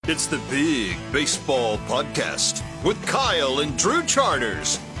It's the Big Baseball Podcast with Kyle and Drew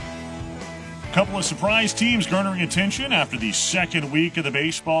Charters. A couple of surprise teams garnering attention after the second week of the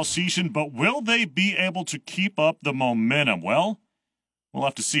baseball season, but will they be able to keep up the momentum? Well, we'll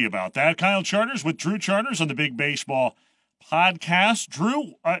have to see about that. Kyle Charters with Drew Charters on the Big Baseball Podcast.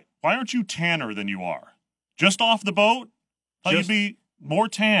 Drew, why aren't you tanner than you are? Just off the boat? Thought you'd be more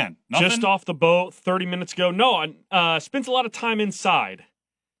tan. Nothing? Just off the boat 30 minutes ago. No, I spent a lot of time inside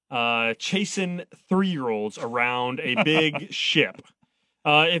chasing 3-year-olds around a big ship.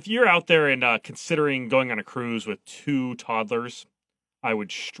 If you're out there and considering going on a cruise with 2 toddlers, I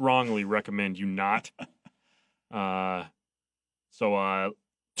would strongly recommend you not. So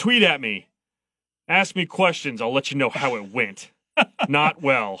tweet at me. Ask me questions. I'll let you know how it went. Not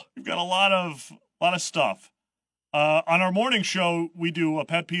well. We've got a lot of stuff. On our morning show, we do a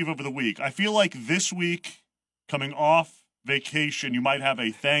pet peeve of the week. I feel like this week, coming off vacation, you might have a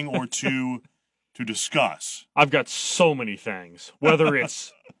thing or two to discuss. I've got so many things, whether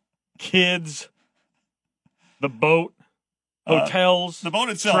it's kids, the boat, hotels, the boat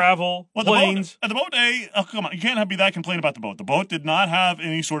itself, travel, planes. The boat, come on, you can't be that complained about the boat. The boat did not have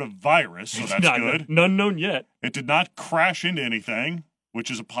any sort of virus, so that's good. None known yet. It did not crash into anything, which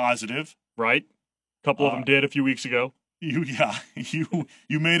is a positive. Right. A couple of them did a few weeks ago. You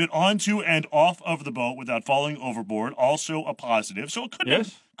made it onto and off of the boat without falling overboard. Also a positive. So it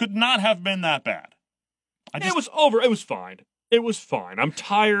could not have been that bad. It was over. It was fine. It was fine. I'm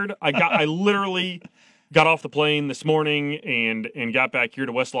tired. I literally got off the plane this morning and got back here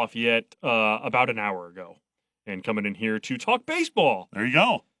to West Lafayette about an hour ago, and coming in here to talk baseball. There you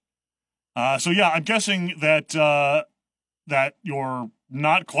go. I'm guessing that you're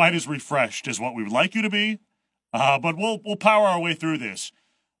not quite as refreshed as what we would like you to be. But we'll power our way through this.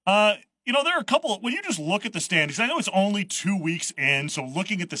 There are a couple when you just look at the standings, I know it's only 2 weeks in, so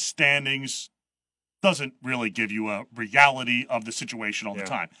looking at the standings doesn't really give you a reality of the situation all the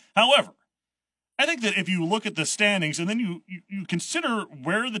time. However, I think that if you look at the standings and then you consider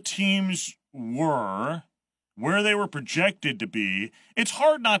where the teams were, where they were projected to be, it's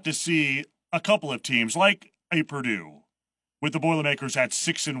hard not to see a couple of teams like a Purdue with the Boilermakers at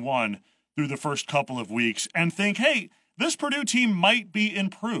 6-1 through the first couple of weeks and think, hey, this Purdue team might be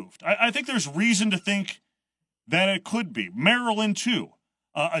improved. I think there's reason to think that it could be. Maryland, too,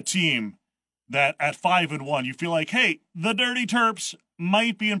 a team that at 5-1, you feel like, hey, the Dirty Terps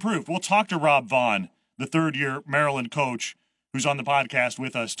might be improved. We'll talk to Rob Vaughn, the third-year Maryland coach, who's on the podcast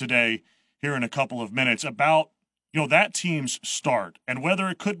with us today here in a couple of minutes, about that team's start and whether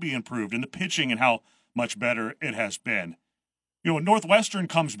it could be improved and the pitching and how much better it has been. Northwestern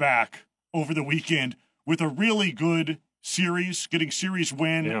comes back over the weekend with a really good series, getting series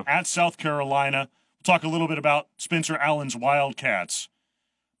win at South Carolina. We'll talk a little bit about Spencer Allen's Wildcats.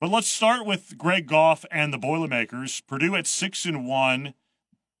 But let's start with Greg Goff and the Boilermakers. Purdue at 6-1.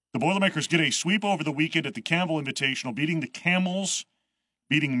 The Boilermakers get a sweep over the weekend at the Campbell Invitational, beating the Camels,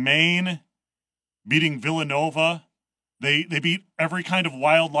 beating Maine, beating Villanova. They beat every kind of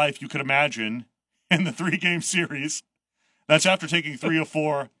wildlife you could imagine in the 3-game series. That's after taking 3 of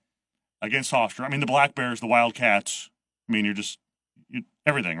 4 against Hofstra. I mean, the Black Bears, the Wildcats. I mean, you're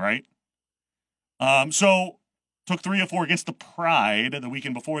everything, right? So took 3 of 4 against the Pride the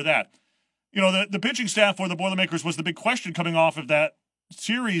weekend before that. The pitching staff for the Boilermakers was the big question coming off of that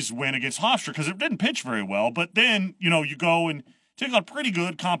series win against Hofstra because it didn't pitch very well. But then, you go and take on pretty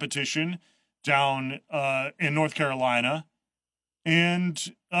good competition down in North Carolina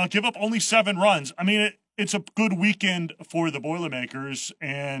and give up only 7 runs. I mean, it's a good weekend for the Boilermakers,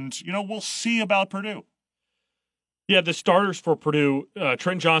 and, we'll see about Purdue. Yeah, the starters for Purdue,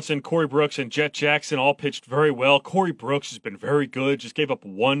 Trent Johnson, Corey Brooks, and Jet Jackson all pitched very well. Corey Brooks has been very good, just gave up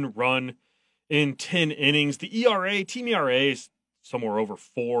 1 run in 10 innings. The team ERA is somewhere over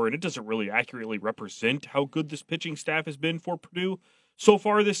 4, and it doesn't really accurately represent how good this pitching staff has been for Purdue so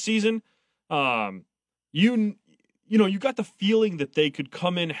far this season. You got the feeling that they could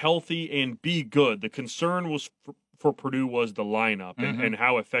come in healthy and be good. The concern was for Purdue was the lineup and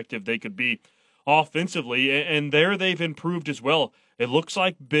how effective they could be offensively, and there they've improved as well. It looks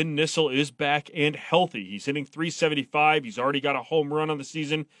like Ben Nissel is back and healthy. He's hitting .375. He's already got a home run on the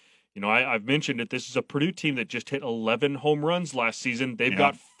season. I've mentioned that this is a Purdue team that just hit 11 home runs last season. They've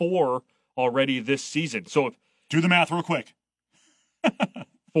got 4 already this season. So do the math real quick.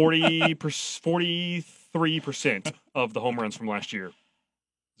 43% of the home runs from last year. Is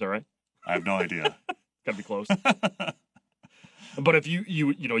that right? I have no idea. Got to be close. But if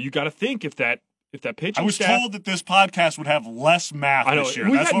you got to think if that pitching I was staff, told that this podcast would have less math this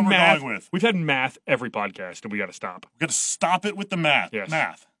year. That's what we're going with. We've had math every podcast, and we got to stop. We got to stop it with the math. Yes.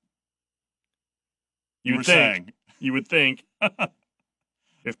 Math. You were saying. You would think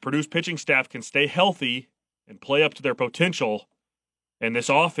if Purdue's pitching staff can stay healthy and play up to their potential, and this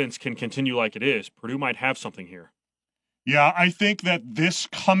offense can continue like it is, Purdue might have something here. Yeah, I think that this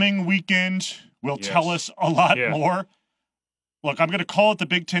coming weekend will tell us a lot more. Look, I'm going to call it the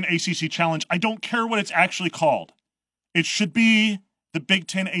Big Ten ACC Challenge. I don't care what it's actually called. It should be the Big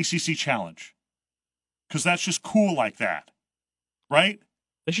Ten ACC Challenge because that's just cool like that, right?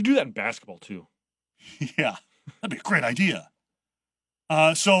 They should do that in basketball, too. Yeah, that'd be a great idea.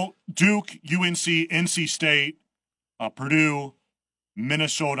 So Duke, UNC, NC State, Purdue,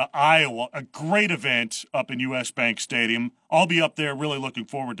 Minnesota, Iowa, a great event up in US Bank Stadium. I'll be up there, really looking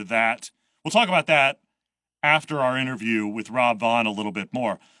forward to that. We'll talk about that after our interview with Rob Vaughn a little bit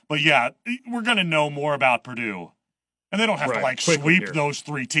more. But yeah, we're going to know more about Purdue. And they don't have to sweep those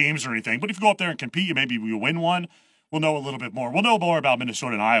three teams or anything. But if you go up there and compete, maybe we win one. We'll know a little bit more. We'll know more about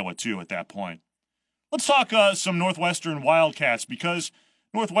Minnesota and Iowa, too, at that point. Let's talk some Northwestern Wildcats because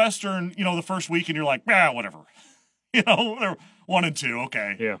Northwestern, the first week and you're like, whatever. They're 1-2,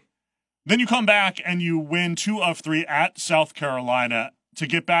 okay. Yeah. Then you come back and you win 2 of 3 at South Carolina to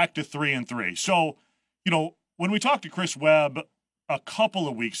get back to 3-3. So, when we talked to Chris Webb a couple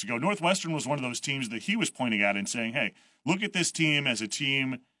of weeks ago, Northwestern was one of those teams that he was pointing at and saying, hey, look at this team as a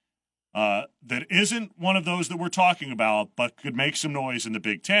team that isn't one of those that we're talking about, but could make some noise in the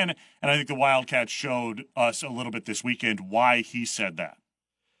Big Ten. And I think the Wildcats showed us a little bit this weekend why he said that.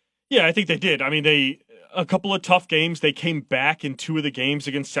 Yeah, I think they did. I mean, a couple of tough games. They came back in 2 of the games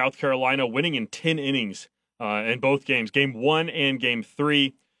against South Carolina, winning in 10 innings in both games, Game 1 and Game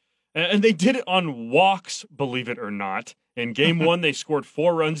 3. And they did it on walks, believe it or not. In Game 1, they scored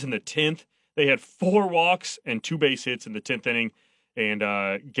 4 runs in the 10th. They had 4 walks and 2 base hits in the 10th inning.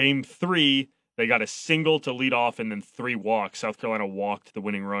 And Game 3, they got a single to lead off and then 3 walks. South Carolina walked the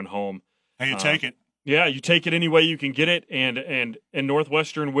winning run home. Hey, you take it. Yeah, you take it any way you can get it. And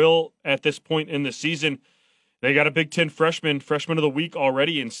Northwestern will, at this point in the season, they got a Big Ten freshman of the week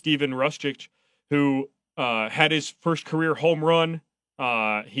already in Steven Rustick, who had his first career home run.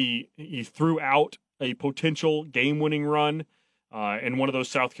 He threw out a potential game-winning run in one of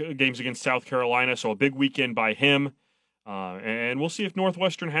those games against South Carolina. So a big weekend by him. And we'll see if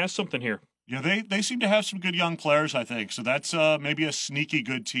Northwestern has something here. Yeah, they seem to have some good young players, I think. So that's maybe a sneaky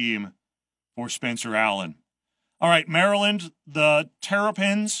good team for Spencer Allen. All right, Maryland, the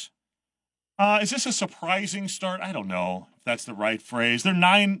Terrapins. Is this a surprising start? I don't know if that's the right phrase. They're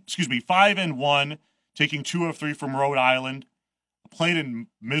 5-1, taking 2 of 3 from Rhode Island. Played in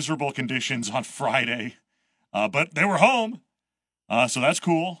miserable conditions on Friday, but they were home, so that's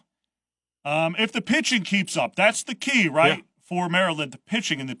cool. If the pitching keeps up, that's the key, right? Yeah. For Maryland, the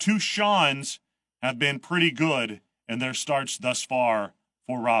pitching, and the 2 Shawns have been pretty good in their starts thus far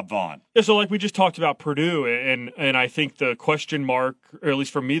for Rob Vaughn. Yeah, so like we just talked about Purdue, and I think the question mark, or at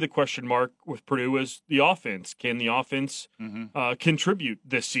least for me, the question mark with Purdue is the offense. Can the offense contribute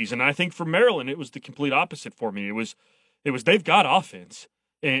this season? And I think for Maryland, it was the complete opposite for me. It was they've got offense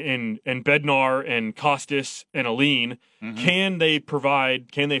and Bednar and Costas and Aline. Can they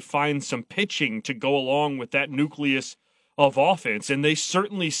find some pitching to go along with that nucleus of offense? And they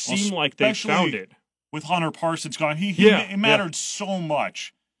certainly seem like they found it. With Hunter Parsons gone, he mattered so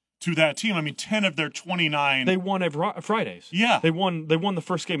much to that team. I mean, 10 of their 29. They won Fridays. Yeah. They won the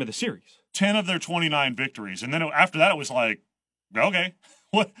first game of the series. 10 of their 29 victories. And then after that, it was like, okay.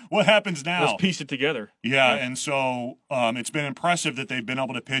 What happens now? Let's piece it together. Yeah, and so it's been impressive that they've been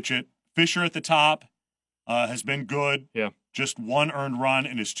able to pitch it. Fisher at the top has been good. Yeah. Just 1 earned run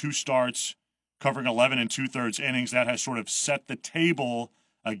in his 2 starts, covering 11 2/3 innings. That has sort of set the table,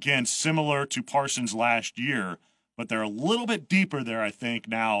 again, similar to Parsons last year. But they're a little bit deeper there, I think,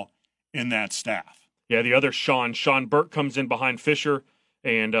 now in that staff. Yeah, the other Sean Burke comes in behind Fisher.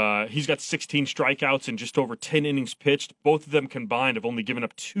 And he's got 16 strikeouts and just over 10 innings pitched. Both of them combined have only given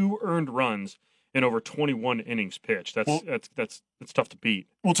up 2 earned runs in over 21 innings pitched. That's tough to beat.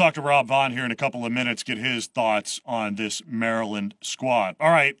 We'll talk to Rob Vaughn here in a couple of minutes, get his thoughts on this Maryland squad.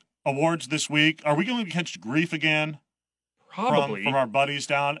 All right, awards this week. Are we going to catch grief again? Probably. From our buddies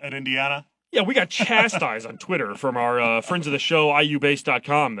down at Indiana? Yeah, we got chastised on Twitter from our friends of the show,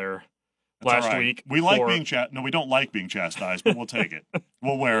 iubase.com there. Last week. We like being No, we don't like being chastised, but we'll take it.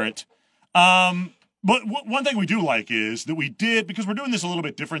 We'll wear it. But one thing we do like is that we did, because we're doing this a little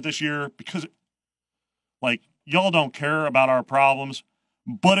bit different this year, because, y'all don't care about our problems,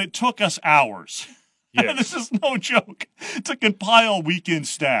 but it took us hours. Yes. And this is no joke, to compile weekend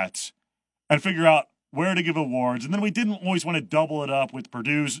stats and figure out where to give awards. And then we didn't always want to double it up with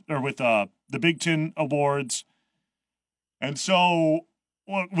Purdue's, or with the Big Ten awards. And so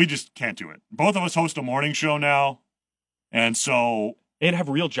well, we just can't do it. Both of us host a morning show now, and so have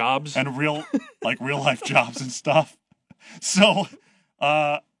real jobs and real life jobs and stuff. So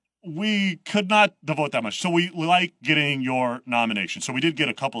we could not devote that much. So we like getting your nominations. So we did get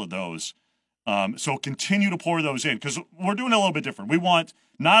a couple of those. So continue to pour those in because we're doing a little bit different. We want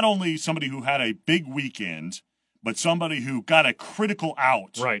not only somebody who had a big weekend, but somebody who got a critical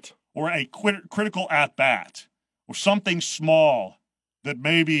out, right, or a critical at bat, or something small that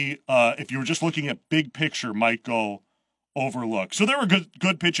maybe if you were just looking at big picture might go overlooked. So there were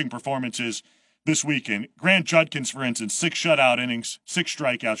good pitching performances this weekend. Grant Judkins, for instance, 6 shutout innings, 6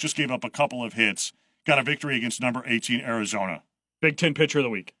 strikeouts, just gave up a couple of hits, got a victory against number 18 Arizona. Big Ten pitcher of the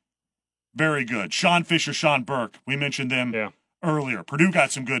week. Very good. Sean Fisher, Sean Burke, we mentioned them earlier. Purdue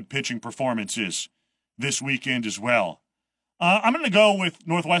got some good pitching performances this weekend as well. I'm going to go with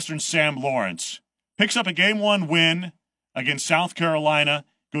Northwestern's Sam Lawrence. Picks up a Game 1 win against South Carolina,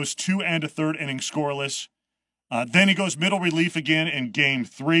 goes 2 1/3 innings scoreless. Then he goes middle relief again in Game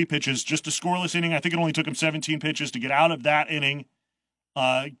 3, pitches just a scoreless inning. I think it only took him 17 pitches to get out of that inning.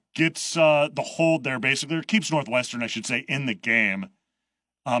 Gets the hold there, basically, or keeps Northwestern, I should say, in the game.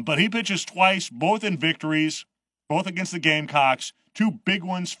 But he pitches twice, both in victories, both against the Gamecocks, 2 big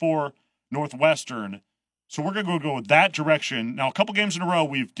ones for Northwestern. So we're going to go with that direction. Now, a couple games in a row,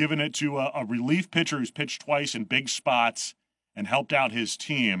 we've given it to a relief pitcher who's pitched twice in big spots and helped out his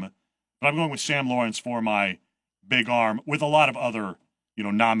team. But I'm going with Sam Lawrence for my big arm, with a lot of other,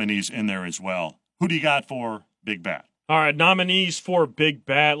 nominees in there as well. Who do you got for Big Bat? All right, nominees for Big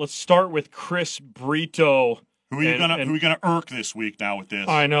Bat. Let's start with Chris Brito. Who are you gonna irk this week now with this?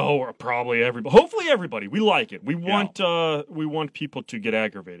 I know, probably everybody. Hopefully everybody. We like it. We want people to get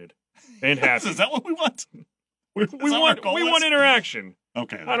aggravated and happy. Is that what we want? We want interaction.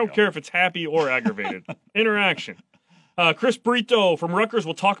 Okay. I don't care if it's happy or aggravated. Interaction. Chris Brito from Rutgers.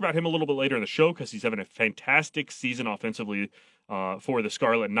 We'll talk about him a little bit later in the show because he's having a fantastic season offensively for the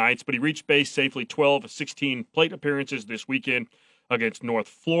Scarlet Knights. But he reached base safely, 12 of 16 plate appearances this weekend against North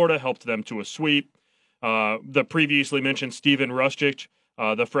Florida, helped them to a sweep. The previously mentioned Steven Rustic,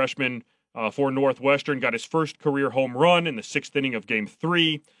 the freshman for Northwestern, got his first career home run in the 6th inning of Game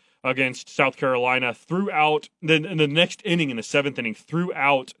 3 against South Carolina. Throughout the next inning, in the 7th inning, threw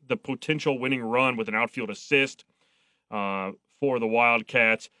out the potential winning run with an outfield assist for the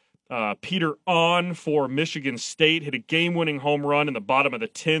Wildcats. Peter Ahn for Michigan State hit a game-winning home run in the bottom of the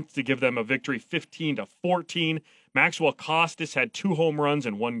 10th to give them a victory 15-14. Maxwell Costas had 2 home runs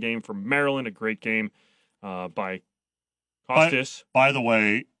in 1 game for Maryland, a great game by Costas. By the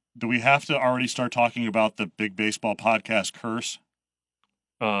way, do we have to already start talking about the Big Baseball Podcast curse?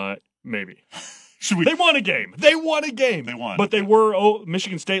 Maybe. Should we? They won a game. They won. But they were,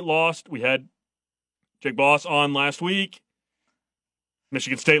 Michigan State lost. We had Jake Boss on last week.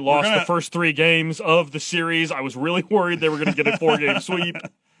 Michigan State lost the first 3 games of the series. I was really worried they were going to get a 4-game sweep.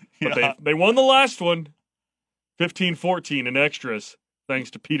 But they won the last one, 15-14 in extras, thanks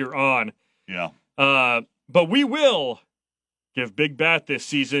to Peter Ahn. Yeah. But we will give Big Bat this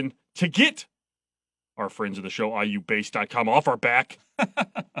season to get our friends of the show, IUBase.com, off our back.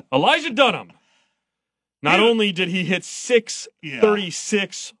 Elijah Dunham. Not only did he hit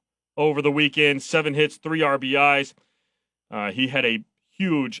 636 over the weekend, 7 hits, 3 RBIs, he had a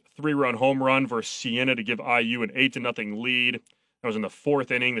huge 3-run home run versus Siena to give IU an 8-0 lead. That was in the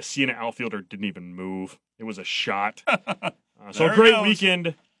 4th inning. The Siena outfielder didn't even move. It was a shot. So a great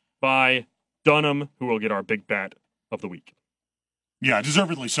weekend by Dunham, who will get our Big Bat of the week. Yeah,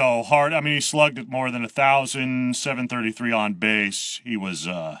 deservedly so. Hard. I mean, he slugged at more than 1,000, 733 on base. He was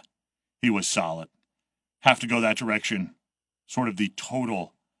solid. Have to go that direction. Sort of the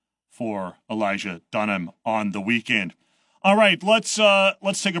total for Elijah Dunham on the weekend. All right, let's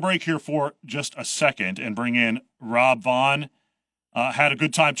take a break here for just a second and bring in Rob Vaughn. Had a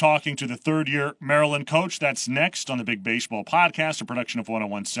good time talking to the 3rd-year Maryland coach. That's next on the Big Baseball Podcast, a production of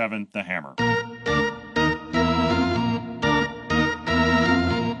 101.7 The Hammer.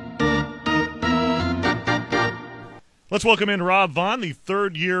 Let's welcome in Rob Vaughn, the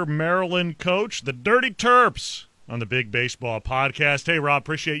 3rd-year Maryland coach, the Dirty Terps, on the Big Baseball Podcast. Hey, Rob,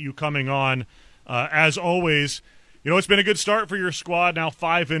 appreciate you coming on. As always, it's been a good start for your squad, now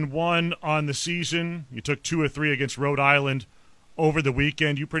 5-1 on the season. You took 2 of 3 against Rhode Island over the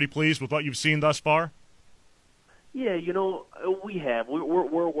weekend. You pretty pleased with what you've seen thus far? Yeah, we have.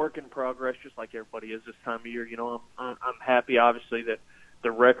 We're a work in progress, just like everybody is this time of year. I'm happy, obviously, that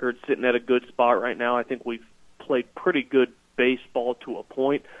the record's sitting at a good spot right now. I think we've played pretty good baseball to a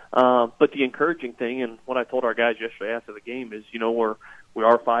point. But the encouraging thing, and what I told our guys yesterday after the game, is we are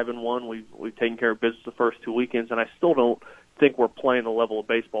 5-1. We've taken care of business the first 2 weekends, and I still don't think we're playing the level of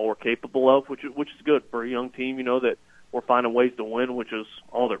baseball we're capable of, which is good for a young team. You know, that we're finding ways to win, which is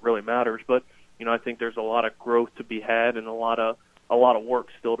all that really matters. But you know, I think there's a lot of growth to be had and a lot of work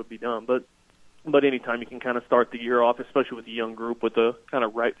still to be done. But anytime you can kind of start the year off, especially with a young group, with a kind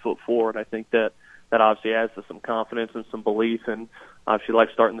of right foot forward, I think that obviously adds to some confidence and some belief, and obviously like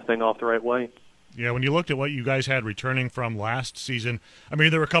starting the thing off the right way. Yeah, when you looked at what you guys had returning from last season, I mean,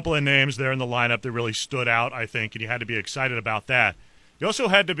 there were a couple of names there in the lineup that really stood out, I think, and you had to be excited about that. You also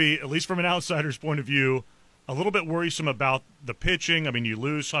had to be, at least from an outsider's point of view, a little bit worrisome about the pitching. I mean, you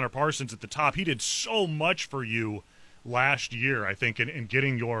lose Hunter Parsons at the top. He did so much for you last year, I think, in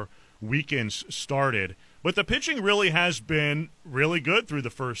getting your weekends started. But the pitching really has been really good through the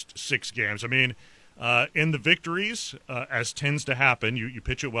first 6 games. I mean, in the victories, as tends to happen, you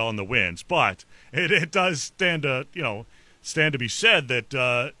pitch it well in the wins. But it does stand to be said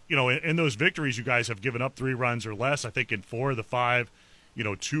that, in those victories, you guys have given up 3 runs or less. I think in 4 of the 5,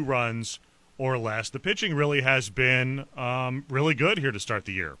 2 runs or less. The pitching really has been really good here to start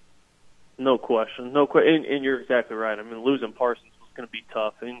the year. No question. And you're exactly right. I mean, losing Parsons was going to be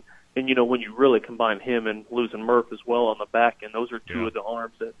tough. And when you really combine him and losing Murph as well on the back end, those are 2 of the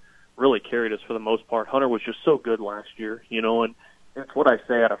arms that really carried us for the most part. Hunter was just so good last year, and it's what I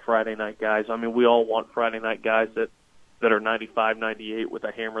say out of Friday night guys. I mean, we all want Friday night guys that are 95, 98 with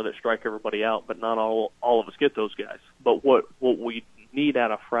a hammer that strike everybody out, but not all of us get those guys. But what we need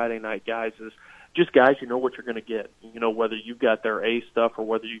out of Friday night guys is just guys you know what you're going to get. Whether you've got their A stuff or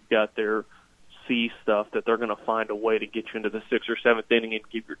whether you've got their C stuff, that they're going to find a way to get you into the 6th or 7th inning and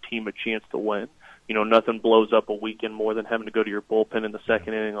give your team a chance to win. Nothing blows up a weekend more than having to go to your bullpen in the 2nd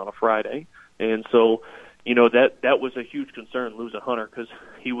inning on a Friday. And so, that was a huge concern, losing Hunter, because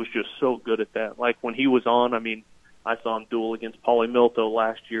he was just so good at that. Like when he was on, I mean, I saw him duel against Paulie Milto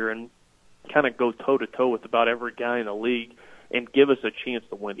last year and kind of go toe-to-toe with about every guy in the league and give us a chance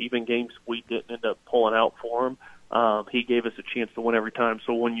to win. Even games we didn't end up pulling out for him, he gave us a chance to win every time.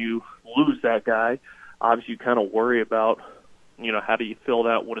 So when you lose that guy, obviously you kind of worry about, how do you fill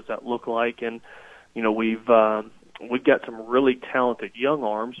that? What does that look like? And, we've got some really talented young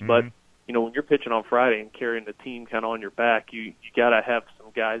arms, but, when you're pitching on Friday and carrying the team kind of on your back, you got to have some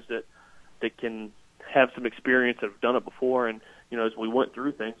guys that can have some experience, that have done it before. And, as we went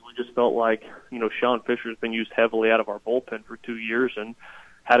through things, we just felt like, Sean Fisher's been used heavily out of our bullpen for 2 years and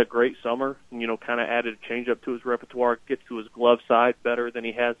had a great summer, kind of added a changeup to his repertoire, gets to his glove side better than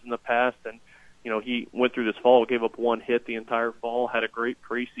he has in the past. And, he went through this fall, gave up 1 hit the entire fall, had a great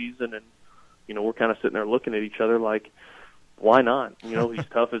preseason, and, we're kind of sitting there looking at each other like, why not? He's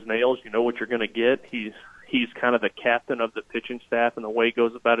tough as nails. You know what you're going to get. He's kind of the captain of the pitching staff and the way he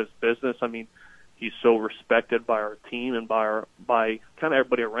goes about his business. I mean, he's so respected by our team and by kind of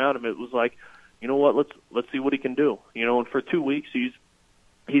everybody around him. It was like, you know what, let's see what he can do. And for 2 weeks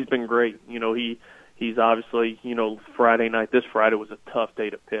he's been great. He's obviously, Friday night, this Friday was a tough day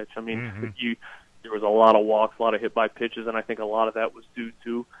to pitch. I mean, there was a lot of walks, a lot of hit by pitches, and I think a lot of that was due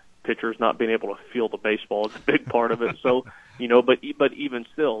to pitchers not being able to feel the baseball. It's a big part of it. So, but even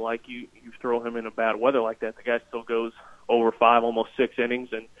still, like you throw him in a bad weather like that, the guy still goes over 5, almost 6 innings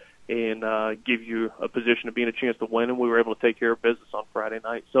and give you a position to be in a chance to win, and we were able to take care of business on Friday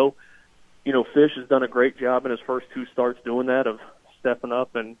night. So, Fish has done a great job in his first 2 starts doing that, of stepping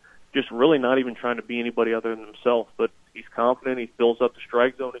up and just really not even trying to be anybody other than himself. But he's confident. He fills up the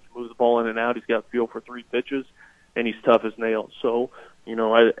strike zone. He can move the ball in and out. He's got feel for 3 pitches, and he's tough as nails. So,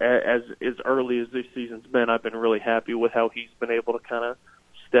 as early as this season's been, I've been really happy with how he's been able to kind of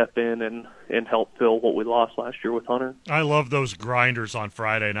step in and help fill what we lost last year with Hunter. I love those grinders on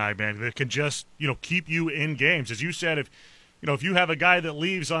Friday night, man. That can just, keep you in games. As you said, if you have a guy that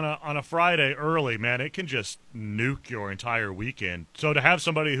leaves on a Friday early, man, it can just nuke your entire weekend. So to have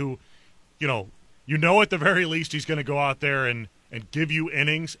somebody who, at the very least he's going to go out there and give you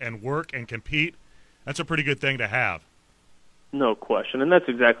innings and work and compete, that's a pretty good thing to have. No question, and that's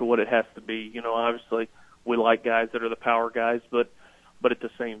exactly what it has to be. Obviously we like guys that are the power guys, but at the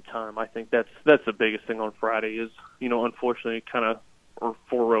same time, I think that's the biggest thing on Friday is, unfortunately, or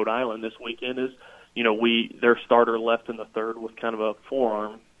for Rhode Island this weekend is, their starter left in the 3rd with kind of a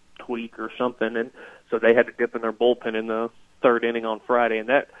forearm tweak or something, and so they had to dip in their bullpen in the 3rd inning on Friday, and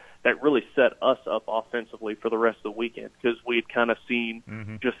that really set us up offensively for the rest of the weekend because we had kind of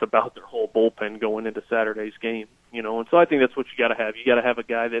seen just about their whole bullpen going into Saturday's game, and so I think that's what you got to have. You got to have a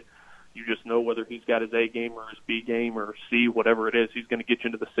guy that you just know whether he's got his A game or his B game or C, whatever it is, he's going to get you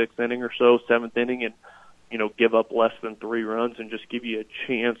into the 6th inning or so, 7th inning, and give up less than 3 runs and just give you a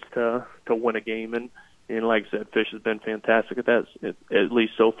chance to win a game. And like I said, Fish has been fantastic at that, at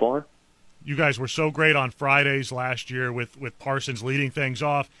least so far. you guys were so great on Fridays last year with Parsons leading things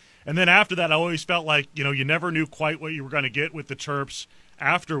off. And then after that, I always felt like, you never knew quite what you were going to get with the Terps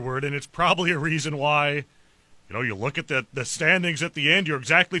afterward. And it's probably a reason why, you look at the standings at the end, you're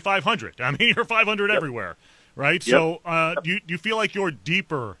exactly 500. I mean, you're 500 everywhere, right? Yep. So do you feel like you're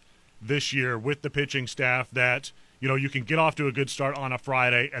deeper this year with the pitching staff that, you can get off to a good start on a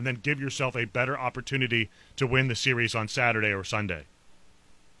Friday and then give yourself a better opportunity to win the series on Saturday or Sunday?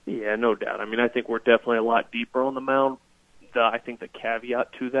 Yeah, no doubt. I mean, I think we're definitely a lot deeper on the mound. I think the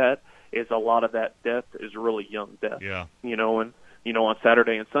caveat to that is a lot of that depth is really young depth. Yeah. On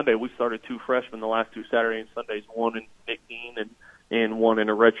Saturday and Sunday, we started 2 freshmen the last 2 Saturday and Sundays, one in Nick Dean and one in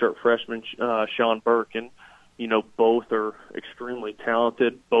a redshirt freshman, Sean Burke. And, both are extremely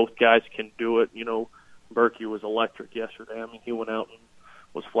talented. Both guys can do it. Berkey was electric yesterday. I mean, he went out and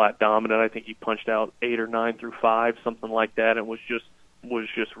was flat dominant. I think he punched out 8 or 9 through 5, something like that, and was just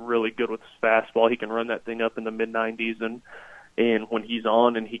really good with his fastball. He can run that thing up in the mid-90s, and when he's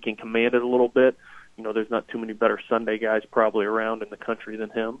on and he can command it a little bit, there's not too many better Sunday guys probably around in the country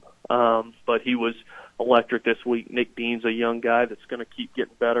than him. But he was electric this week. Nick Dean's a young guy that's going to keep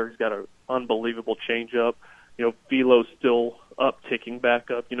getting better. He's got an unbelievable changeup. Philo's still ticking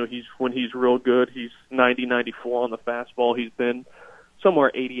back up. When he's real good, he's 90, 94 on the fastball. He's been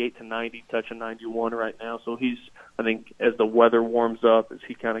somewhere 88 to 90, touching 91 right now. So I think as the weather warms up, as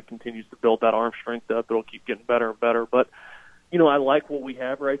he kind of continues to build that arm strength up, it'll keep getting better and better. But, I like what we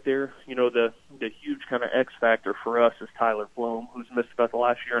have right there. The huge kind of X factor for us is Tyler Blome, who's missed about the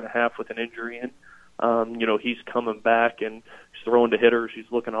last year and a half with an injury. And, he's coming back and he's throwing to hitters. He's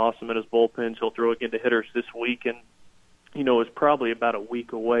looking awesome in his bullpens. He'll throw again to hitters this week. And, is probably about a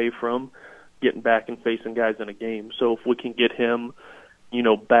week away from getting back and facing guys in a game. So if we can get him,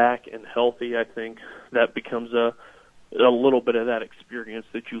 back and healthy, I think that becomes a little bit of that experience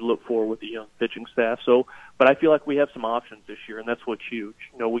that you look for with the young pitching staff. So, but I feel like we have some options this year, and that's what's huge.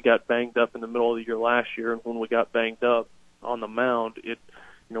 We got banged up in the middle of the year last year, and when we got banged up on the mound,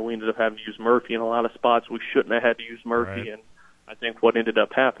 we ended up having to use Murphy in a lot of spots. We shouldn't have had to use Murphy, right. And I think what ended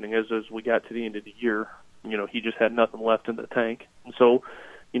up happening is as we got to the end of the year, he just had nothing left in the tank. And so,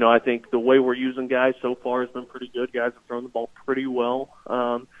 I think the way we're using guys so far has been pretty good. Guys have thrown the ball pretty well.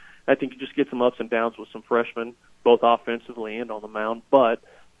 I think you just get some ups and downs with some freshmen, both offensively and on the mound. But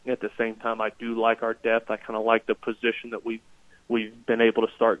at the same time, I do like our depth. I kind of like the position that we've been able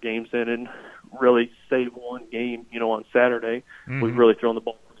to start games in and really save one game, on Saturday. Mm-hmm. We've really thrown the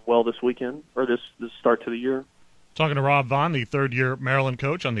ball well this weekend, or this start to the year. Talking to Rob Vaughn, the third-year Maryland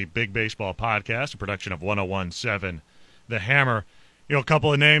coach on the Big Baseball Podcast, a production of 101.7 The Hammer. A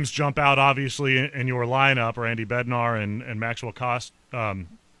couple of names jump out, obviously, in your lineup, Randy Bednar and Maxwell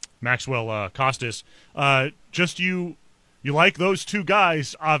Costas. Just you like those two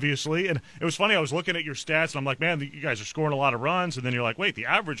guys, obviously. And it was funny, I was looking at your stats, and I'm like, man, you guys are scoring a lot of runs. And then you're like, wait, the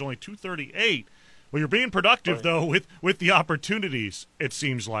average only 238. Well, you're being productive, right, though, with the opportunities, it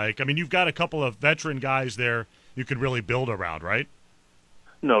seems like. I mean, you've got a couple of veteran guys there you could really build around, right?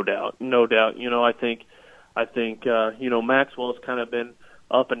 No doubt. I think Maxwell's kind of been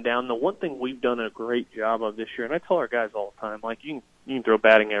up and down. The one thing we've done a great job of this year, and I tell our guys all the time, like you can throw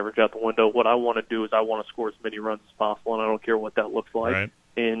batting average out the window. What I want to do is I want to score as many runs as possible, and I don't care what that looks like. Right.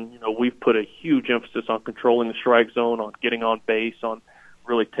 And we've put a huge emphasis on controlling the strike zone, on getting on base, on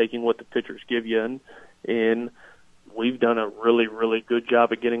really taking what the pitchers give you, and we've done a really, really good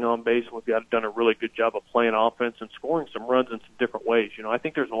job of getting on base. We've done a really good job of playing offense and scoring some runs in some different ways. I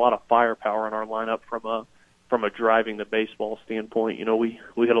think there's a lot of firepower in our lineup from a driving the baseball standpoint. We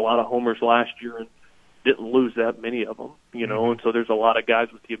had a lot of homers last year and didn't lose that many of them, and so there's a lot of guys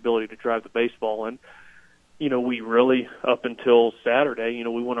with the ability to drive the baseball. And, we really, up until Saturday,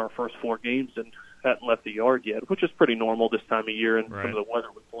 we won our first 4 games and hadn't left the yard yet, which is pretty normal this time of year and right, some of the weather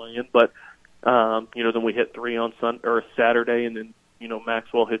we play in. But, then we hit 3 on Saturday, and then,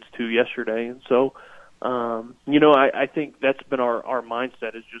 Maxwell hits 2 yesterday. And so, I think that's been our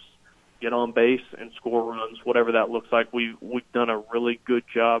mindset, is just get on base and score runs, whatever that looks like. We've done a really good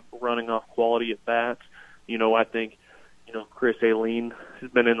job running off quality at bats. I think, Chris Aileen has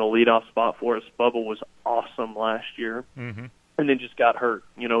been in the leadoff spot for us. Bubba was awesome last year, and then just got hurt.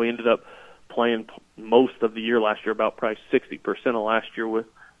 He ended up playing most of the year last year, about probably 60% of last year, with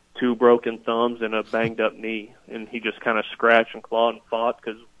 2 broken thumbs and a banged-up knee. And he just kind of scratched and clawed and fought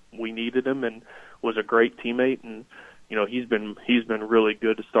because we needed him, and was a great teammate. And he's been really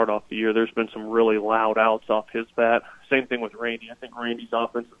good to start off the year. There's been some really loud outs off his bat. Same thing with Randy. I think Randy's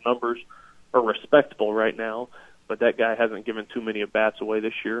offensive numbers are respectable right now, but that guy hasn't given too many at-bats away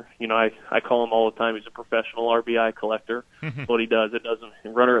this year. You know, I call him all the time. He's a professional RBI collector. What he does, it doesn't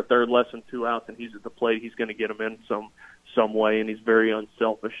runner at third, less than 2 outs, and he's at the plate. He's going to get him in some way, and he's very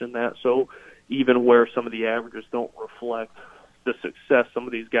unselfish in that. So even where some of the averages don't reflect the success some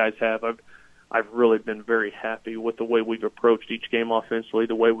of these guys have, I've really been very happy with the way we've approached each game offensively,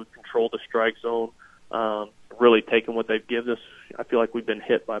 the way we've controlled the strike zone, really taken what they've given us. I feel like we've been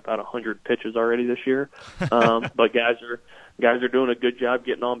hit by about 100 pitches already this year. But guys are doing a good job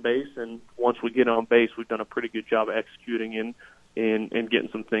getting on base, and once we get on base, we've done a pretty good job of executing and getting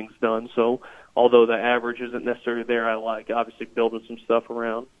some things done. So although the average isn't necessarily there, I like obviously building some stuff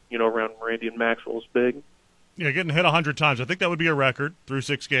around Randy and Maxwell is big. Yeah, getting hit 100 times. I think that would be a record through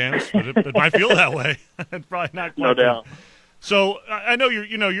 6 games, but it might feel that way. It's probably not quite. No doubt. So I know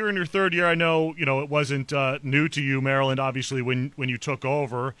you're in your third year. I know it wasn't new to you, Maryland. Obviously, when you took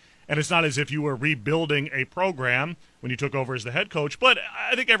over, and it's not as if you were rebuilding a program when you took over as the head coach. But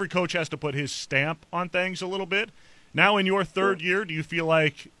I think every coach has to put his stamp on things a little bit. Now, in your third year, do you feel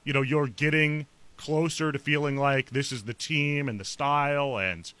like you're getting closer to feeling like this is the team and the style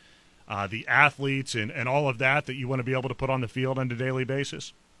and the athletes and all of that you want to be able to put on the field on a daily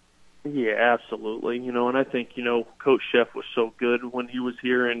basis? Yeah, absolutely. And I think, Coach Sheff was so good when he was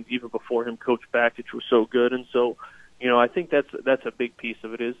here, and even before him, Coach Bakich was so good. And so, I think that's a big piece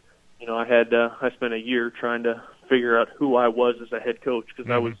of it is, I spent a year trying to figure out who I was as a head coach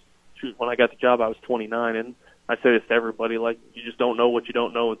because when I got the job, I was 29, and I say this to everybody, like, you just don't know what you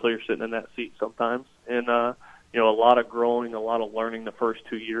don't know until you're sitting in that seat sometimes. And, a lot of growing, a lot of learning the first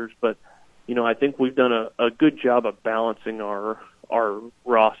 2 years. But, I think we've done a good job of balancing our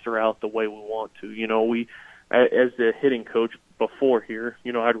roster out the way we want to. We, as the hitting coach before here,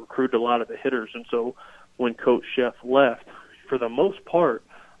 I'd recruited a lot of the hitters. And so when Coach Sheff left, for the most part,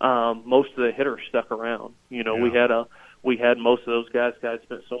 most of the hitters stuck around. We had most of those guys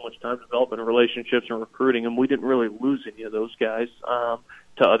spent so much time developing relationships and recruiting, and we didn't really lose any of those guys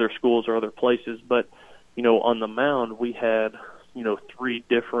to other schools or other places. But, on the mound, we had, 3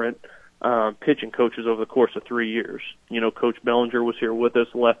 different pitching coaches over the course of 3 years. Coach Bellinger was here with us,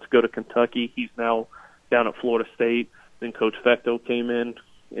 left to go to Kentucky. He's now down at Florida State. Then Coach Fecto came in,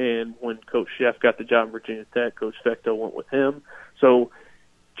 and when Coach Sheff got the job in Virginia Tech, Coach Fecto went with him. So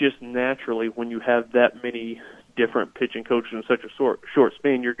just naturally, when you have that many different pitching coaches in such a short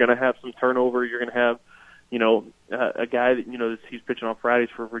span, you're going to have some turnover. You're going to have, a guy that, he's pitching on Fridays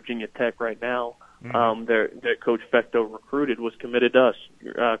for Virginia Tech right now. That Coach Fecto recruited was committed to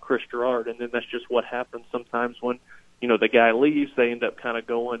us, Chris Gerard, and then that's just what happens sometimes when, the guy leaves, they end up kind of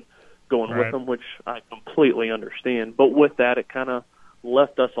going right with them, which I completely understand. But with that, it kind of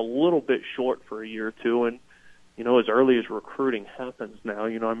left us a little bit short for a year or two, and, as early as recruiting happens now,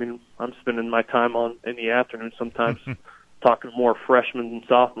 I'm spending my time in the afternoon sometimes talking to more freshmen and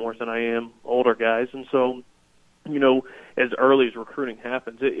sophomores than I am older guys, and so, as early as recruiting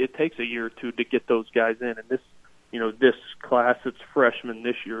happens, it takes a year or two to get those guys in. And this class that's freshmen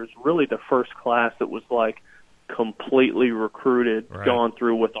this year is really the first class that was like completely recruited, gone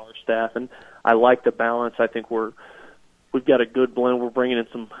through with our staff. And I like the balance. I think we've got a good blend. We're bringing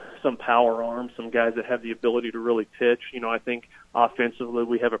in some power arms, some guys that have the ability to really pitch. I think offensively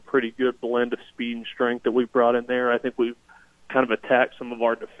we have a pretty good blend of speed and strength that we've brought in there. I think we've kind of attacked some of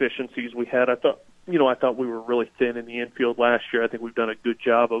our deficiencies we had. I thought we were really thin in the infield last year. I think we've done a good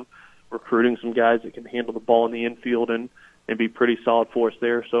job of recruiting some guys that can handle the ball in the infield and be pretty solid for us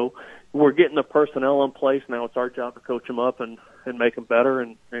there. So we're getting the personnel in place. Now it's our job to coach them up and make them better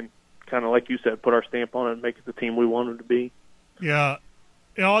and kind of, like you said, put our stamp on it and make it the team we want them to be. Yeah.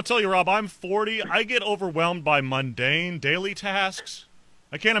 I'll tell you, Rob, I'm 40. I get overwhelmed by mundane daily tasks.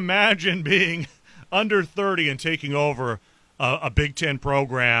 I can't imagine being under 30 and taking over a Big Ten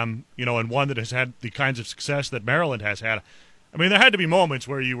program, and one that has had the kinds of success that Maryland has had. I mean, there had to be moments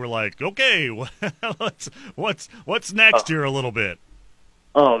where you were like, okay, what's next here a little bit?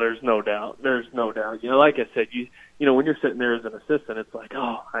 Oh, there's no doubt. Like I said, when you're sitting there as an assistant, it's like,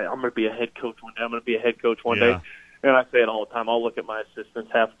 I'm going to be a head coach one day. I'm going to be a head coach one day. And I say it all the time. I'll look at my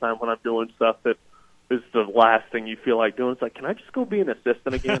assistants half the time when I'm doing stuff that is the last thing you feel like doing. It's like, can I just go be an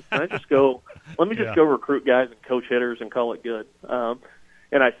assistant again? Can I just go – let me just go recruit guys and coach hitters and call it good.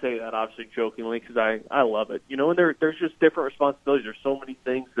 And I say that obviously jokingly because I love it. And there's just different responsibilities. There's so many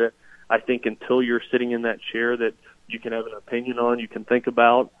things that I think until you're sitting in that chair that you can have an opinion on, you can think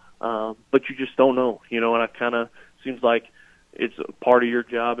about, but you just don't know. And it kind of seems like it's part of your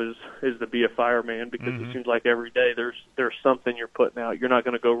job is to be a fireman because it seems like every day there's something you're putting out. You're not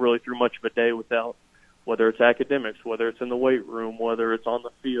going to go really through much of a day without, whether it's academics, whether it's in the weight room, whether it's on the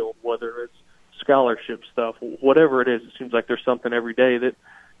field, whether it's scholarship stuff, whatever it is. It seems like there's something every day that,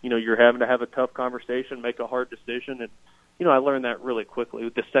 you're having to have a tough conversation, make a hard decision. And, I learned that really quickly.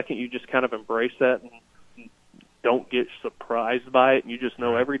 The second you just kind of embrace that and don't get surprised by it, and you just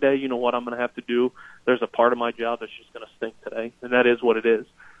know every day, you know what I'm going to have to do. There's a part of my job that's just going to stink today, and that is what it is.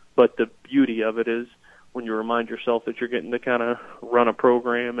 But the beauty of it is when you remind yourself that you're getting to kind of run a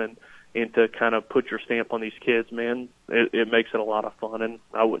program and to kind of put your stamp on these kids, man, it makes it a lot of fun, and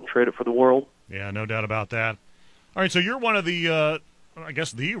I wouldn't trade it for the world. Yeah, no doubt about that. All right, so you're one of the, I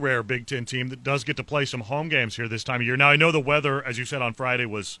guess, the rare Big Ten team that does get to play some home games here this time of year. Now, I know the weather, as you said on Friday,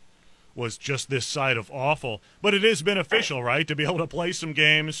 was just this side of awful, but it is beneficial, right, to be able to play some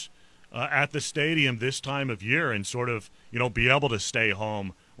games at the stadium this time of year and sort of, be able to stay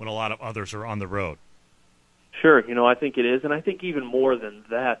home when a lot of others are on the road. Sure, I think it is, and I think even more than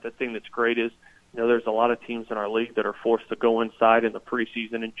that, the thing that's great is, there's a lot of teams in our league that are forced to go inside in the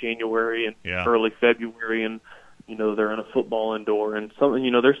preseason in January and early February, and, they're in a football indoor, and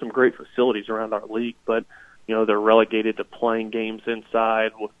there's some great facilities around our league, but, they're relegated to playing games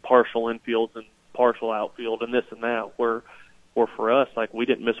inside with partial infields and partial outfield and this and that, where for us, like, we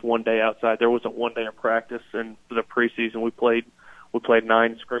didn't miss one day outside. There wasn't one day of practice in the preseason. We played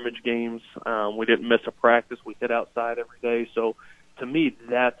 9 scrimmage games. We didn't miss a practice. We hit outside every day. So to me,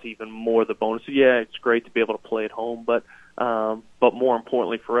 that's even more the bonus. Yeah, it's great to be able to play at home, but more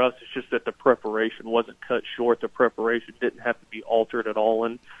importantly for us, it's just that the preparation wasn't cut short. The preparation didn't have to be altered at all,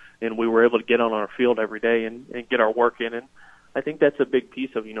 and we were able to get on our field every day and get our work in. And I think that's a big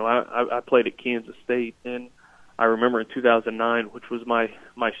piece of, I played at Kansas State, and I remember in 2009, which was my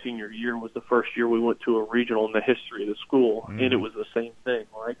senior year, was the first year we went to a regional in the history of the school, and it was the same thing,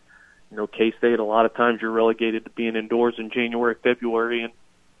 right? K-State, a lot of times you're relegated to being indoors in January, February,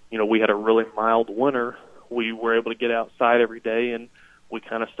 and, we had a really mild winter. We were able to get outside every day, and we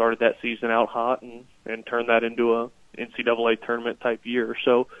kind of started that season out hot and turned that into a NCAA tournament type year.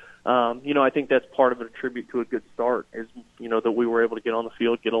 So, I think that's part of it, a tribute to a good start is, that we were able to get on the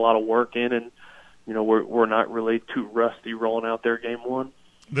field, get a lot of work in, and, we're not really too rusty rolling out there game one.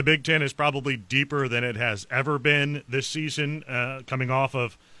 The Big Ten is probably deeper than it has ever been this season, coming off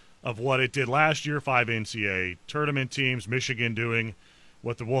of what it did last year, 5 NCAA tournament teams, Michigan doing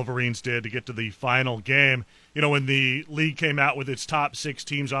what the Wolverines did to get to the final game. When the league came out with its top 6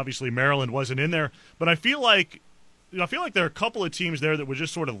 teams, obviously Maryland wasn't in there, but I feel like there are a couple of teams there that were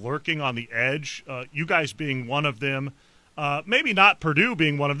just sort of lurking on the edge, you guys being one of them. Maybe not Purdue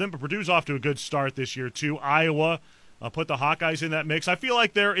being one of them, but Purdue's off to a good start this year too. Iowa put the Hawkeyes in that mix. I feel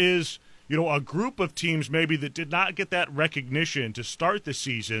like there is, a group of teams maybe that did not get that recognition to start the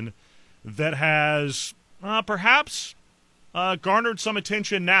season that has perhaps garnered some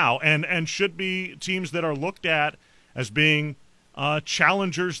attention now and should be teams that are looked at as being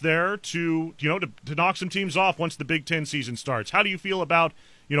challengers there to knock some teams off once the Big Ten season starts. How do you feel about,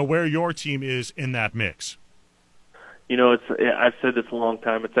 where your team is in that mix? I've said this a long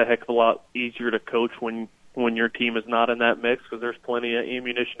time. It's a heck of a lot easier to coach when your team is not in that mix because there's plenty of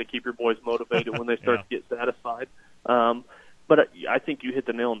ammunition to keep your boys motivated when they start to get satisfied. But I think you hit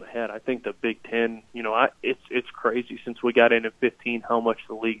the nail on the head. I think the Big Ten, it's crazy since we got in 15 how much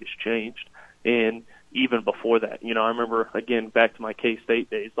the league has changed. And even before that, I remember, again, back to my K-State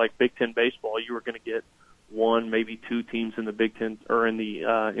days, like Big Ten baseball, you were going to get 1, maybe 2 teams in the Big Ten or in the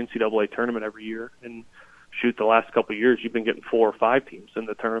NCAA tournament every year. And shoot, the last couple of years, you've been getting 4 or 5 teams in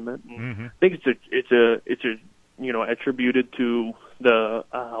the tournament. And I think it's attributed to the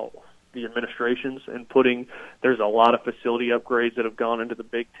administrations and there's a lot of facility upgrades that have gone into the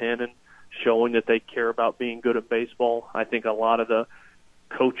Big Ten and showing that they care about being good at baseball. I think a lot of the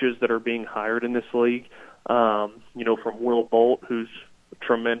coaches that are being hired in this league, from Will Bolt, who's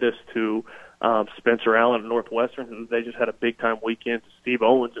tremendous, to Spencer Allen at Northwestern, who they just had a big-time weekend, to Steve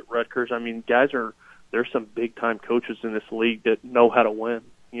Owens at Rutgers. I mean, there's some big-time coaches in this league that know how to win,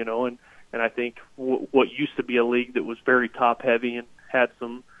 and I think what used to be a league that was very top-heavy and had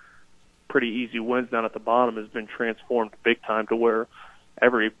some pretty easy wins down at the bottom has been transformed big time to where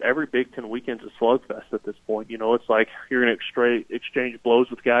every Big Ten weekend's a slugfest at this point. It's like you're going to exchange blows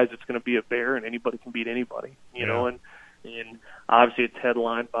with guys. It's going to be a bear, and anybody can beat anybody. And obviously it's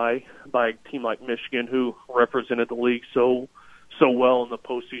headlined by a team like Michigan, who represented the league so well in the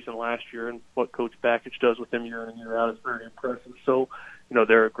postseason last year, and what Coach Bakich does with them year in and year out is very impressive. So,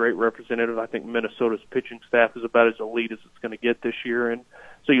 they're a great representative. I think Minnesota's pitching staff is about as elite as it's going to get this year, and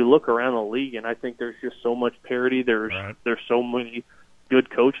so you look around the league, and I think there's just so much parity. There's so many good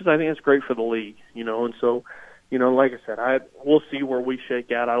coaches. I think it's great for the league, and so, like I said, we'll see where we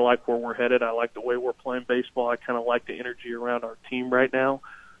shake out. I like where we're headed. I like the way we're playing baseball. I kind of like the energy around our team right now.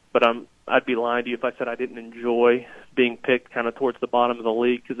 but I'd be lying to you if I said I didn't enjoy being picked kind of towards the bottom of the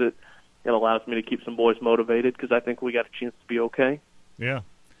league, because it allows me to keep some boys motivated, because I think we got a chance to be okay. Yeah.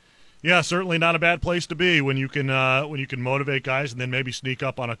 Yeah, certainly not a bad place to be when you can motivate guys and then maybe sneak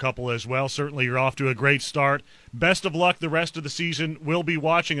up on a couple as well. Certainly you're off to a great start. Best of luck the rest of the season. We'll be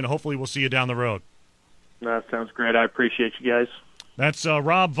watching, and hopefully we'll see you down the road. That sounds great. I appreciate you guys. That's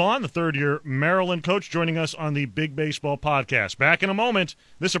Rob Vaughn, the third-year Maryland coach, joining us on the Big Baseball Podcast. Back in a moment.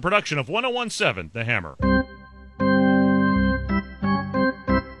 This is a production of 101.7 The Hammer.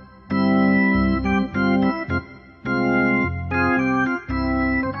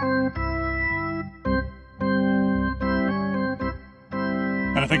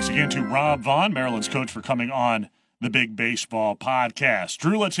 And thanks again to Rob Vaughn, Maryland's coach, for coming on the Big Baseball Podcast.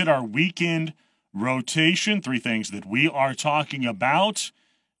 Drew, let's hit our weekend rotation. 3 things that we are talking about.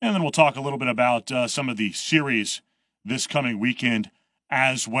 And then we'll talk a little bit about some of the series this coming weekend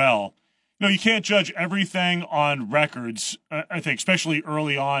as well. You know, you can't judge everything on records, I think, especially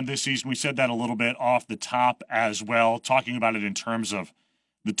early on this season. We said that a little bit off the top as well, talking about it in terms of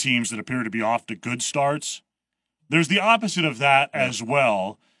the teams that appear to be off to good starts. There's the opposite of that as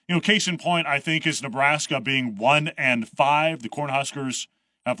well. You know, case in point, I think, is Nebraska being 1-5. The Cornhuskers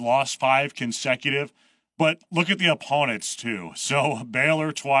have lost 5 consecutive. But look at the opponents, too. So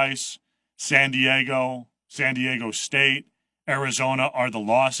Baylor twice, San Diego State, Arizona are the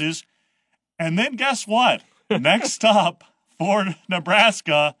losses. And then guess what? Next up for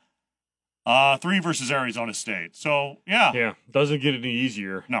Nebraska, 3 versus Arizona State. So, yeah. Yeah, doesn't get any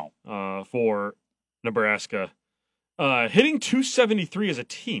easier. No. For Nebraska. Hitting 273 as a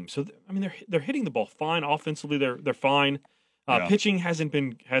team. So, I mean, they're hitting the ball fine. Offensively, they're fine. Pitching hasn't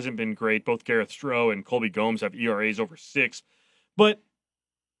been great. Both Gareth Stroh and Colby Gomes have ERAs over 6. But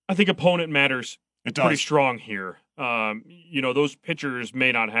I think opponent matters pretty strong here. You know, those pitchers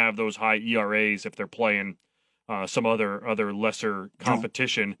may not have those high ERAs if they're playing some other lesser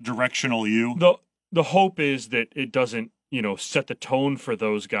competition. Directional U. The hope is that it doesn't, you know, set the tone for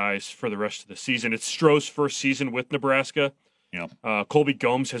those guys for the rest of the season. It's Stroh's first season with Nebraska. Yeah. Colby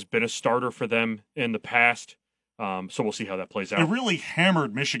Gomes has been a starter for them in the past. So we'll see how that plays out. It really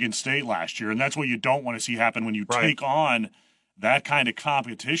hammered Michigan State last year, and that's what you don't want to see happen when you take on that kind of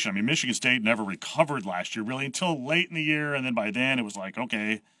competition. I mean, Michigan State never recovered last year, really, until late in the year, and then by then it was like,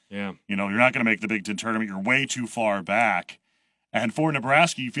 okay, you know, you're not going to make the Big Ten tournament. You're way too far back. And for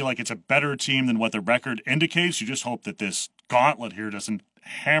Nebraska, you feel like it's a better team than what the record indicates. You just hope that this gauntlet here doesn't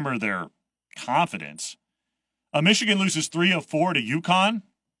hammer their confidence. Michigan loses 3 of 4 to UConn.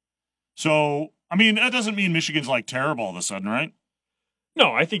 So, I mean, that doesn't mean Michigan's like terrible all of a sudden, right?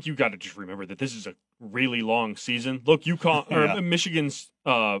 No, I think you got to just remember that this is a really long season. Look, Michigan's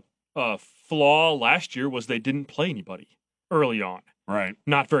flaw last year was they didn't play anybody early on. Right.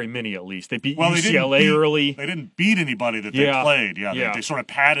 Not very many, at least. They beat UCLA early. They didn't beat anybody that they played. They sort of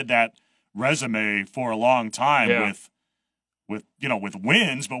padded that resume for a long time with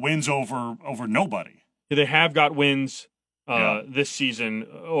wins, but wins over nobody. They have got wins this season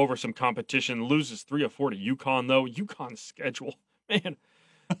over some competition. Loses 3 of 4 to UConn, though. UConn's schedule, man,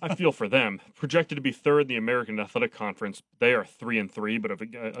 I feel for them. Projected to be 3rd in the American Athletic Conference. They are 3-3,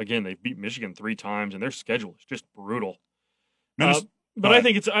 but again, they beat Michigan 3 times, and their schedule is just brutal. But I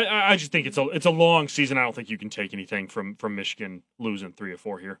think I just think it's a long season. I don't think you can take anything from Michigan losing 3 of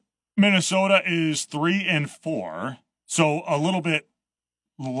 4 here. Minnesota is 3-4, so a little bit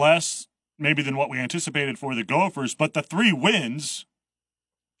less maybe than what we anticipated for the Gophers, but the 3 wins,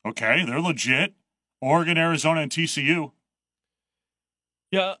 okay, they're legit. Oregon, Arizona, and TCU.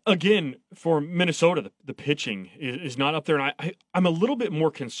 Yeah, again, for Minnesota, the pitching is not up there, and I'm a little bit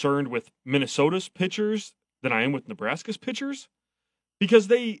more concerned with Minnesota's pitchers than I am with Nebraska's pitchers,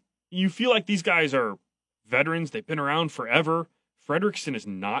 because you feel like these guys are veterans. They've been around forever. Frederickson is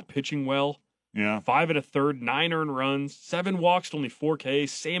not pitching well. Yeah. 5 1/3, 9 earned runs, 7 walks to only 4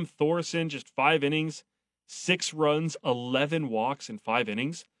 Ks. Sam Thorson, just 5 innings, 6 runs, 11 walks in 5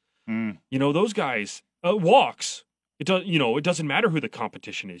 innings. You know, those guys, walks. It doesn't matter who the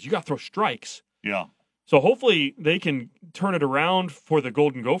competition is. You got to throw strikes. Yeah. So hopefully they can turn it around for the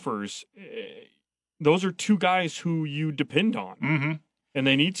Golden Gophers. Those are 2 guys who you depend on, and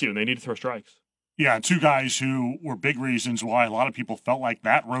they need to throw strikes. Yeah, 2 guys who were big reasons why a lot of people felt like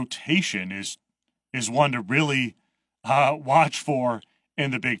that rotation is one to really watch for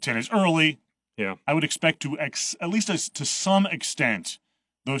in the Big Ten. It's early. Yeah, I would expect to at least to some extent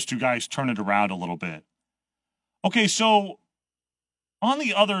those 2 guys turn it around a little bit. Okay, so on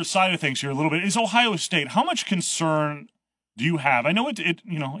the other side of things here a little bit is Ohio State. How much concern do you have? I know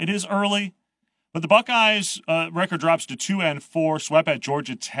it is early, But the Buckeyes' record drops to 2-4, swept at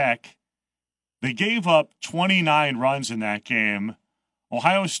Georgia Tech. They gave up 29 runs in that game.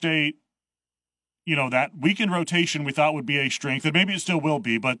 Ohio State, that weekend rotation we thought would be a strength, and maybe it still will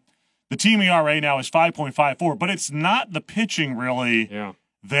be, but the team ERA now is 5.54. But it's not the pitching, really,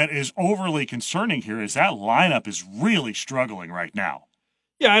 that is overly concerning here, as that lineup is really struggling right now.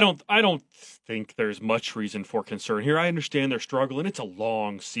 Yeah, I don't think there's much reason for concern here. I understand they're struggling. It's a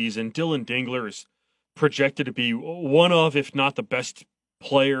long season. Dylan Dingler is projected to be one of, if not the best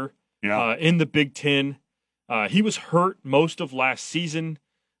player in the Big Ten. He was hurt most of last season.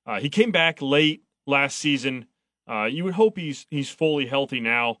 He came back late last season. You would hope he's fully healthy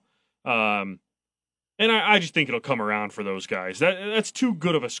now. And I just think it'll come around for those guys. That's too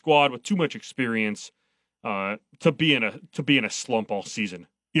good of a squad with too much experience to be in a slump all season.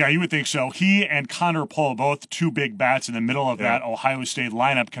 Yeah, you would think so. He and Connor Pohl, both two big bats in the middle of that Ohio State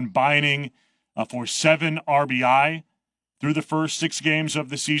lineup, combining for 7 RBI through the first 6 games of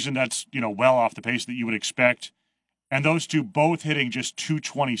the season. That's, well off the pace that you would expect. And those two both hitting just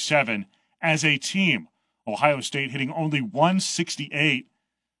 227 as a team. Ohio State hitting only 168.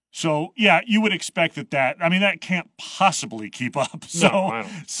 So, yeah, you would expect that can't possibly keep up.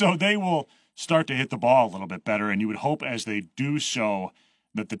 So they will start to hit the ball a little bit better, and you would hope as they do so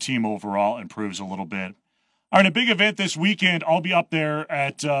that the team overall improves a little bit. All right, a big event this weekend. I'll be up there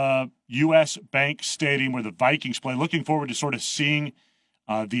at U.S. Bank Stadium where the Vikings play. Looking forward to sort of seeing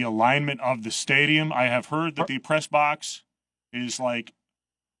the alignment of the stadium. I have heard that the press box is like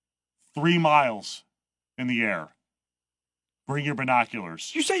 3 miles in the air. Bring your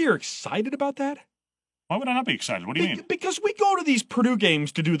binoculars. You say you're excited about that? Why would I not be excited? What do you mean? Because we go to these Purdue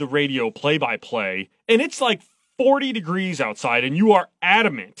games to do the radio play-by-play, and it's like 40 degrees outside, and you are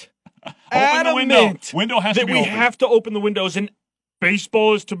adamant. Open the window. Window has to be open. We have to open the windows, and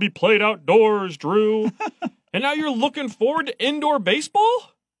baseball is to be played outdoors, Drew. And now you're looking forward to indoor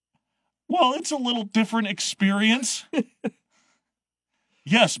baseball? Well, it's a little different experience.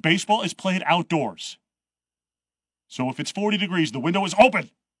 Yes, baseball is played outdoors. So if it's 40 degrees, the window is open.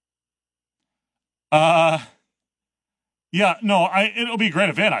 It'll be a great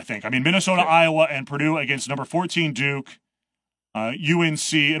event, I think. I mean, Minnesota, Iowa, and Purdue against number 14 Duke,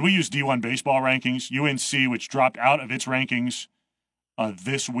 UNC, and we use D1 baseball rankings, UNC, which dropped out of its rankings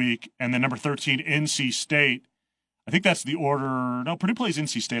this week, and then number 13 NC State. I think that's the order. No, Purdue plays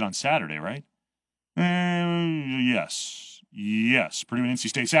NC State on Saturday, right? Yes, Purdue and NC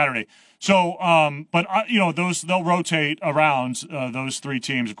State Saturday. So, those they'll rotate around those 3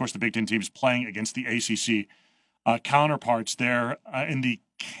 teams. Of course, the Big Ten teams playing against the ACC counterparts there in the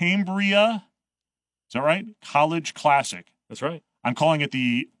Cambria. Is that right? College Classic. That's right. I'm calling it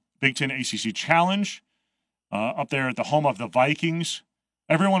the Big Ten ACC Challenge up there at the home of the Vikings.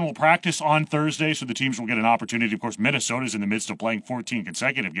 Everyone will practice on Thursday, so the teams will get an opportunity. Of course, Minnesota's in the midst of playing 14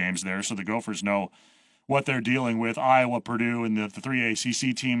 consecutive games there, so the Gophers know what they're dealing with. Iowa, Purdue, and the 3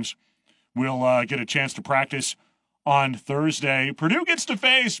 ACC teams will get a chance to practice on Thursday. Purdue gets to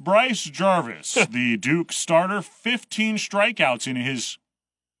face Bryce Jarvis, the Duke starter. 15 strikeouts in his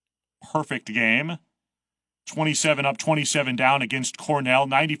perfect game. 27 up, 27 down against Cornell.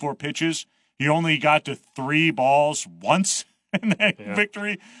 94 pitches. He only got to 3 balls once in that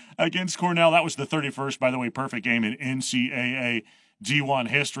victory against Cornell. That was the 31st, by the way, perfect game in NCAA D1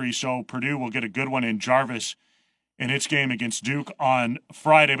 history. So Purdue will get a good one in Jarvis in its game against Duke on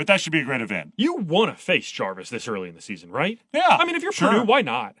Friday. But that should be a great event. You want to face Jarvis this early in the season, right? Yeah. I mean, if you're Purdue, why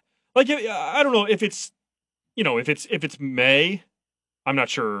not? Like, I don't know if it's, if it's May. I'm not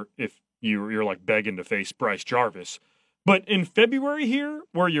sure if you're like begging to face Bryce Jarvis. But in February here,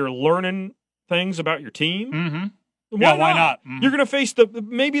 where you're learning things about your team, why not? Mm-hmm. You're going to face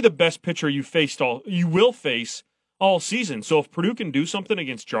maybe the best pitcher you will face all season. So if Purdue can do something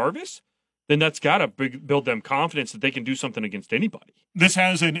against Jarvis, then that's got to build them confidence that they can do something against anybody. This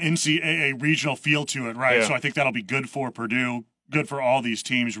has an NCAA regional feel to it, right? Yeah. So I think that'll be good for Purdue, good for all these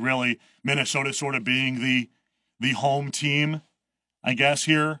teams, really. Minnesota sort of being the home team, I guess,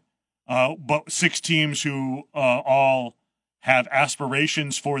 here. But 6 teams who all have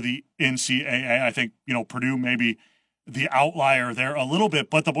aspirations for the NCAA. I think, Purdue maybe the outlier there a little bit,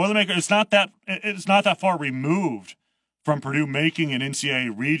 but the Boilermaker, it's not that far removed from Purdue making an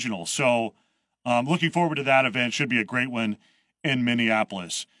NCAA regional. So looking forward to that event. Should be a great one in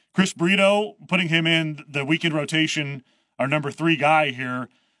Minneapolis. Chris Brito, putting him in the weekend rotation, our number 3 guy here,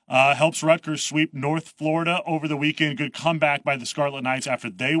 helps Rutgers sweep North Florida over the weekend. Good comeback by the Scarlet Knights after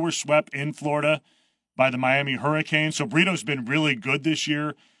they were swept in Florida by the Miami Hurricanes. So Brito's been really good this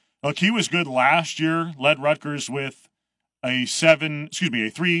year. Look, he was good last year, led Rutgers with a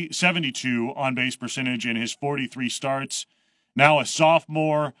 372 on base percentage in his 43 starts. Now a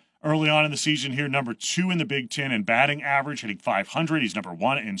sophomore. Early on in the season here, number 2 in the Big Ten in batting average, hitting .500. He's number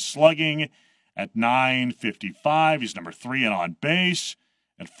 1 in slugging at .955. He's number 3 in on base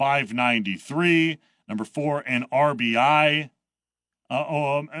at .593. Number 4 in RBI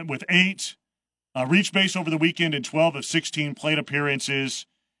with 8. Reached base over the weekend in 12 of 16 plate appearances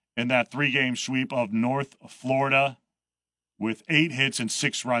in that 3-game sweep of North Florida with 8 hits and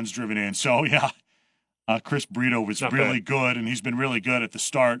 6 runs driven in. So, yeah, Chris Brito was really good, and he's been really good at the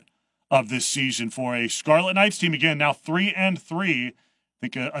start of this season for a Scarlet Knights team. Again, now 3-3. I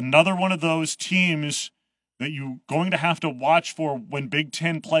think another one of those teams that you're going to have to watch for when Big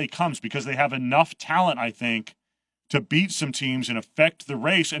Ten play comes, because they have enough talent, I think, to beat some teams and affect the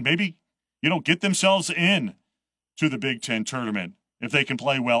race and maybe, get themselves in to the Big Ten tournament if they can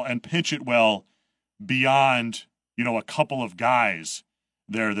play well and pitch it well beyond, a couple of guys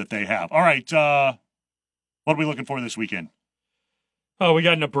there that they have. All right, what are we looking for this weekend? Oh, we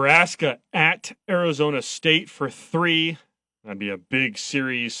got Nebraska at Arizona State for 3. That'd be a big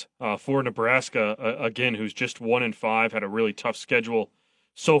series for Nebraska, again, who's just 1-5, had a really tough schedule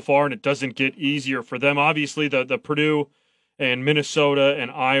so far, and it doesn't get easier for them. Obviously, the Purdue and Minnesota and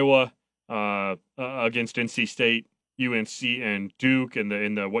Iowa against NC State, UNC, and Duke in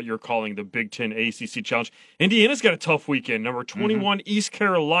the what you're calling the Big Ten ACC Challenge. Indiana's got a tough weekend. Number 21, East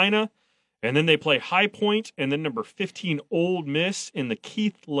Carolina. And then they play High Point, and then number 15, Ole Miss in the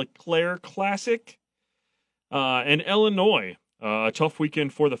Keith LeClaire Classic. And Illinois, a tough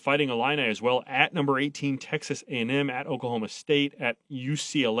weekend for the Fighting Illini as well, at number 18, Texas A&M, at Oklahoma State, at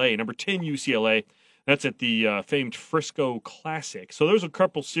UCLA. Number 10, UCLA, that's at the famed Frisco Classic. So there's a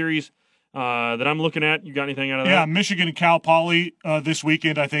couple series that I'm looking at. You got anything out of that? Yeah, Michigan and Cal Poly this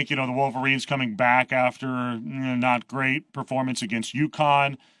weekend. I think, the Wolverines coming back after not great performance against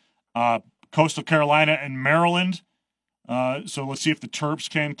UConn. Coastal Carolina and Maryland. So let's see if the Terps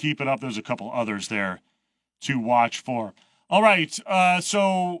can keep it up. There's a couple others there to watch for. All right,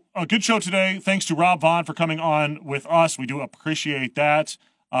 so a good show today. Thanks to Rob Vaughn for coming on with us. We do appreciate that.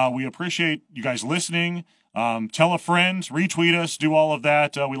 We appreciate you guys listening. Tell a friend, retweet us, do all of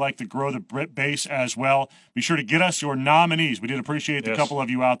that. We like to grow the Brit base as well. Be sure to get us your nominees. We did appreciate the couple of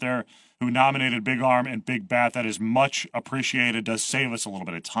you out there who nominated Big Arm and Big Bat. That is much appreciated. Does save us a little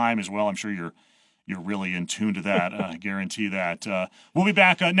bit of time as well. I'm sure you're really in tune to that. I guarantee that. We'll be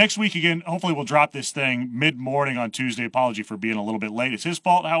back next week again. Hopefully we'll drop this thing mid-morning on Tuesday. Apology for being a little bit late. It's his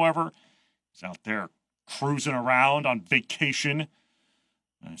fault, however. He's out there cruising around on vacation.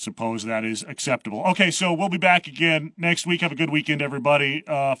 I suppose that is acceptable. Okay, so we'll be back again next week. Have a good weekend, everybody.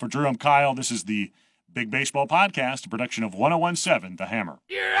 For Drew, I'm Kyle. This is the Big Baseball Podcast, a production of 1017 The Hammer.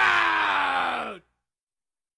 You're out!